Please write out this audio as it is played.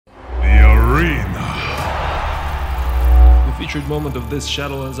featured moment of this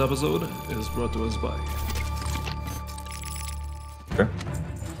Shadowlands episode is brought to us by... Okay.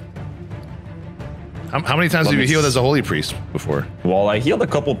 How many times have you healed as a holy priest before? Well, I healed a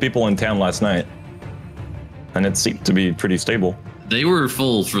couple people in town last night, and it seemed to be pretty stable. They were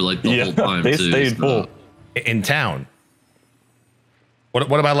full for like the whole time. They too, stayed full. In town. What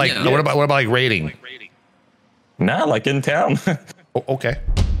about like what about like raiding? Nah, like in town. Oh, okay.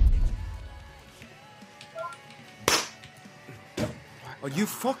 Are you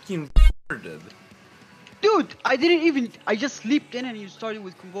fucking retarded? Dude, I just leaped in and you started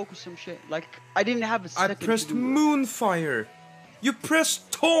with Convoke or some shit. Like, I didn't have a second. I pressed Moonfire. You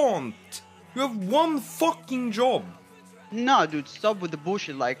pressed Taunt. You have one fucking job. Nah, dude, stop with the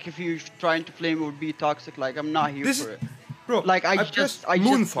bullshit. Like, if you're trying to flame or be toxic, like, I'm not here for it. Bro, like, I pressed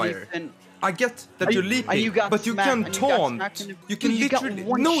Moonfire. I get that you're leaping, but you can taunt. You can literally...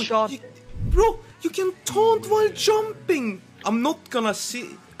 No, bro, you can taunt while jumping. I'm not gonna sit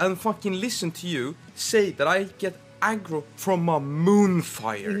and fucking listen to you say that I get aggro from a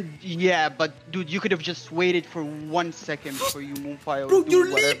Moonfire. Yeah, but dude, you could have just waited for 1 second before you Moonfire. Bro, you're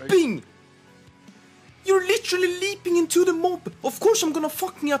leaping! You're literally leaping into the mob. Of course I'm gonna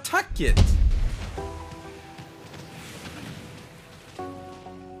fucking attack it.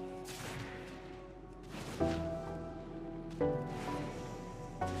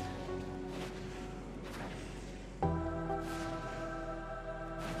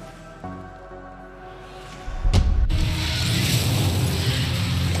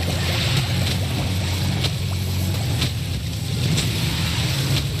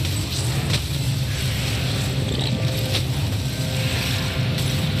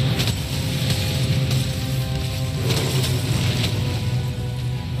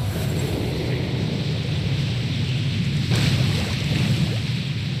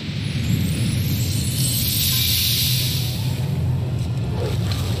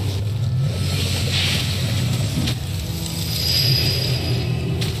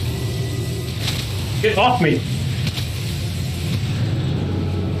 Get off me!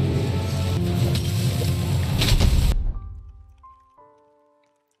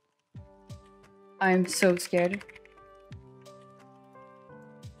 I'm so scared.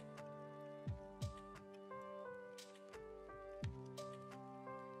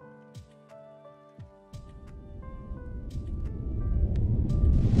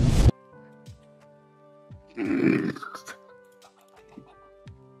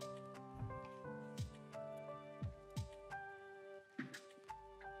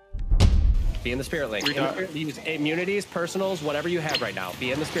 Be in the spirit link. Use immunities, personals, whatever you have right now.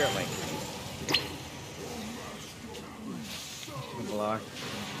 Be in the spirit link. Block.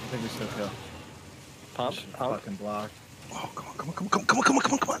 I think we still kill. Pump. Fucking block. Oh, come on. Come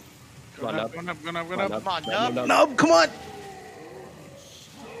on, Nub. No, come on.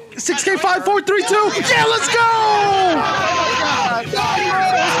 6K 5 4 3 2. Yeah, let's go! I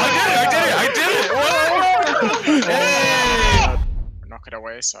did it! Knock it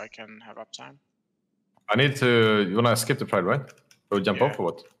away so I can have uptime. I need to... You wanna skip the pride, right? Or jump off or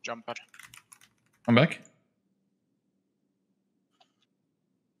what? Jump it. I'm back.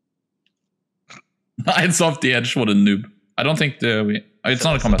 It's off the edge. What a noob. I don't think it's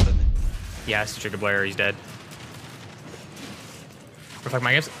not a combat. Yeah, it's the trigger player. He's dead. Reflect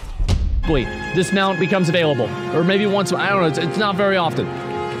my gifts. Wait, this mount becomes available. Or maybe once, I don't know, it's not very often.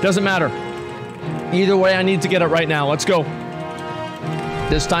 Doesn't matter. Either way, I need to get it right now. Let's go.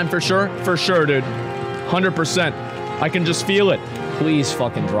 This time for sure? For sure, dude. 100%. I can just feel it. Please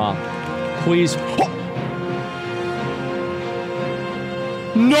fucking drop. Please. Oh!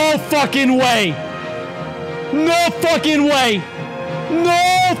 No fucking way! No fucking way!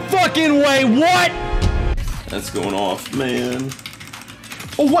 No fucking way! What? That's going off, man.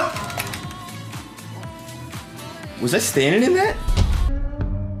 Oh, what? Was I standing in that?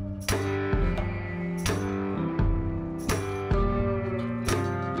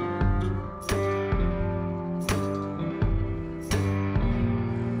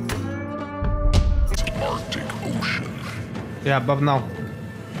 Arctic Ocean. Yeah, above now.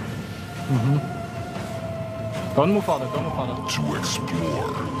 Don't move further, don't move further. To explore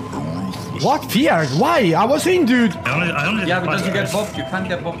a ruthless... What? Fear? Why? I was in, dude. Yeah, because you get bopped. You can't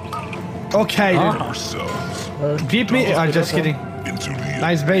get bopped. Okay, dude. Beat me. I'm just kidding.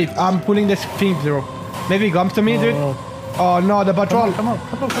 Nice bait. I'm pulling this thing through. Maybe he comes to me, dude. Oh no, the patrol. Come on.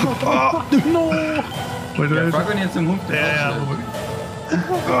 No. Frogger needs to move to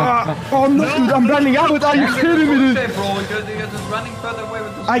oh no, dude, I'm running out. Are you kidding me, dude? Bro, you're just running further away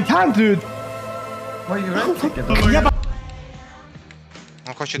with this. I can't, dude. Why are you running? Yeah, but...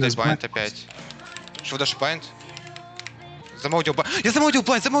 Он хочет дайсбайнд опять. Что дашь байнд? Замаудил blind. Я замаудил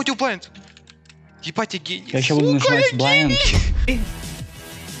blind. Ебать, я гений. Я сейчас буду нажимать blind.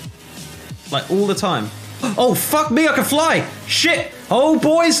 Like all the time. Oh, fuck me, I can fly! Shit! Oh,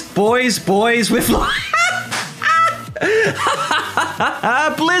 boys, we're flying!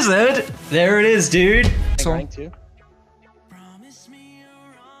 Blizzard! There it is, dude. Going to.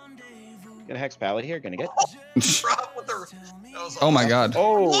 Got a hex pallet here, gonna get. Oh my god.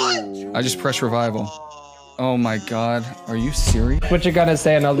 Oh! I just pressed revival. Oh my god. Are you serious? What you gonna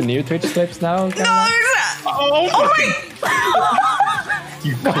say on all the new Twitch clips now? No! Oh my!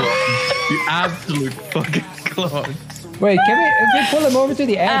 You clone. You absolute fucking clone. Wait, if we pull him over to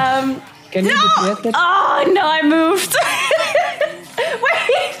the edge, can you defeat it? Oh no, I moved.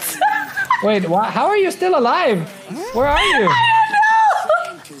 Wait. Wait, how are you still alive? Where are you?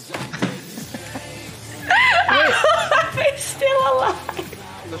 I don't know. I'm still alive.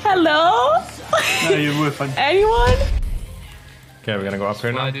 Hello? No, you were fine. Anyone? Okay, we're gonna go up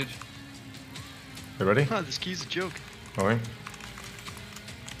here now. Dude. You ready? Huh, this key's a joke. Going.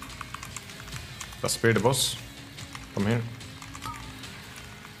 Let's spear the boss. Come here.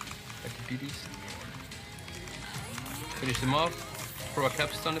 Finish them off. Throw a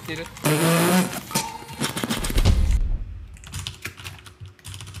capstone if needed.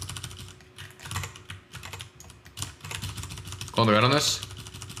 On the right on this.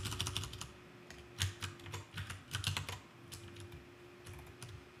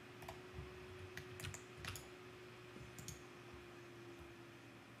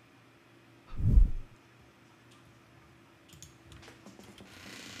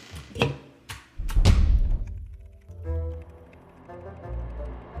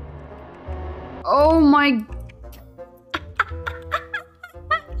 Oh my...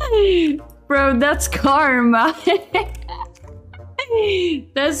 Bro, that's karma.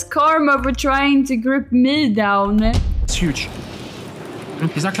 That's karma for trying to grip me down. It's huge.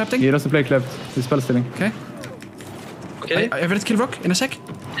 He's not clapping? He doesn't play clapped. He's spell stealing. Okay. Okay. Are you ready to kill Rook in a sec?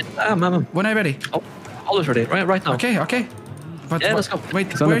 I'm. When are you ready? Oh, always ready. Right now. Okay. But, yeah, let's go. Wait,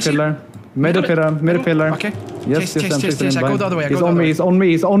 He's on where the is he? pillar. Middle pillar. Okay. Yes, Chase. I go the other way. He's on me.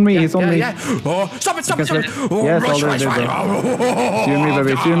 He's on me. Yeah. Oh, stop it. Oh, yes, rush.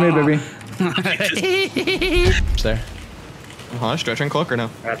 See me, baby. It's there. Huh? Stretching cloak or no?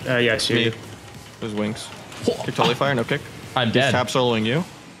 Yeah, shoot. Those wings. Kick totally fire, no kick. I'm dead. Tap soloing you.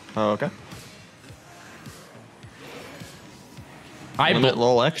 Oh, okay. Limit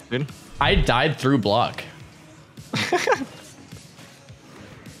lol X, dude. I died through block.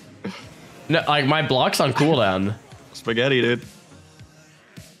 No, like my block's on cooldown. Spaghetti, dude.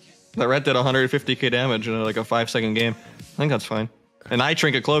 That red did 150k damage in like a 5-second game. I think that's fine. And I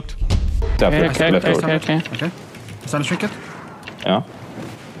trinket cloaked. Okay. Is that a trinket? Yeah.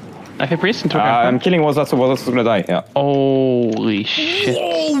 I hit priest. I'm killing was gonna die. Yeah. Holy shit!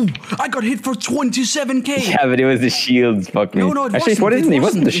 Oh! I got hit for 27k. Yeah, but it was the shields. Fuck me. No, it actually, wasn't. It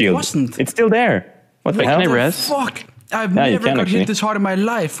wasn't the shield. It wasn't. It's still there. What the hell? Can I res? Fuck! I've never got hit this hard in my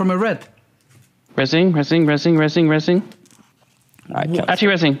life from a red. Resing. Actually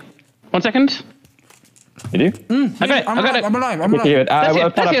resing. 1 second. You do? Okay, I got it. I'm alive. I'm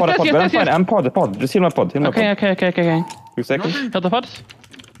pod. Just heal my pod. Okay. 2 seconds. Heal the pod.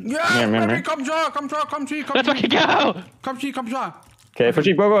 Yeah, come see. Let's fucking go! Come see. Okay, for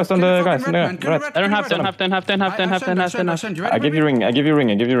cheap, go. Stand the guys. I don't have. I give you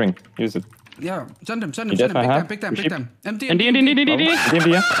ring. Use it. Yeah, send him. Pick them. Empty. DMD,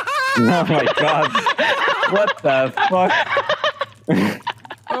 yeah? Oh my god. What the fuck?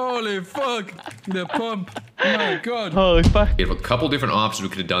 Holy fuck. The pump. Oh my god. Holy fuck. We have a couple different options we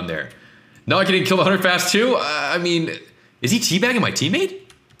could have done there. Now I can kill the 100 fast too? I mean, is he teabagging my teammate?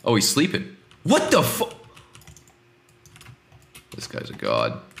 Oh, he's sleeping. What the fuck? This guy's a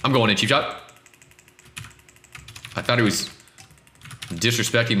god. I'm going in, cheap shot. I thought he was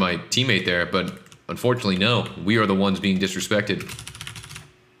disrespecting my teammate there, but unfortunately, no. We are the ones being disrespected.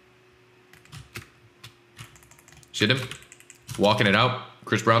 Shit him. Walking it out.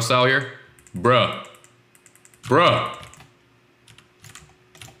 Chris Brown style here. Bruh.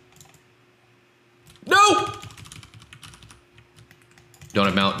 No! Don't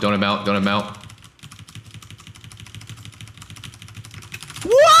have mount.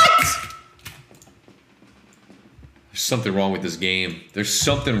 What? There's something wrong with this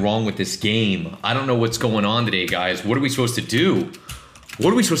game. I don't know what's going on today, guys. What are we supposed to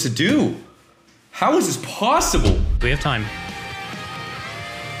do? How is this possible? We have time.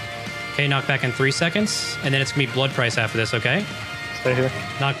 Okay, knockback in 3 seconds, and then it's gonna be blood price after this, okay? Stay here.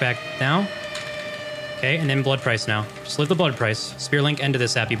 Knockback now. Okay, and then blood price now. Just live the blood price. Spear link into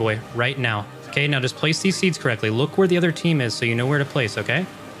this happy boy right now. Okay, now just place these seeds correctly. Look where the other team is so you know where to place, okay?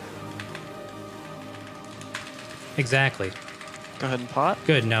 Exactly. Go ahead and pot.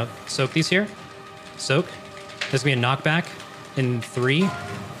 Good, now soak these here. Soak. There's gonna be a knockback in 3,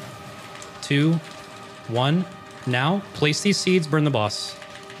 2, 1. Now, place these seeds, burn the boss.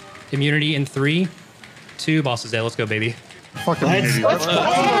 Immunity in 3, 2, boss is dead. Let's go, baby. Fucking Let's go,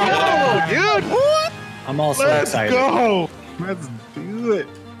 dude! What? I'm also excited. Let's do it.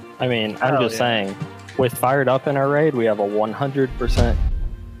 I mean, I'm just saying, with Fired Up in our raid, we have a 100%.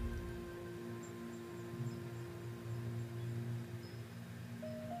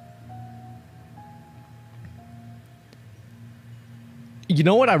 You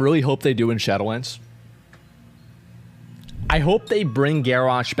know what I really hope they do in Shadowlands? I hope they bring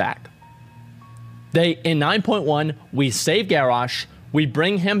Garrosh back. In 9.1, we save Garrosh, we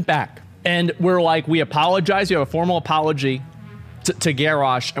bring him back, and we're like, we apologize, you have a formal apology to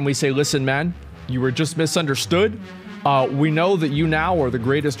Garrosh, and we say, listen, man, you were just misunderstood. We know that you now are the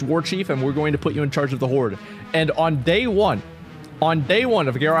greatest war chief, and we're going to put you in charge of the Horde. And on day one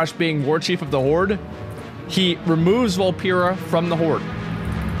of Garrosh being war chief of the Horde, he removes Vulpera from the Horde.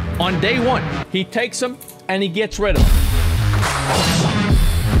 On day one, he takes him and he gets rid of him.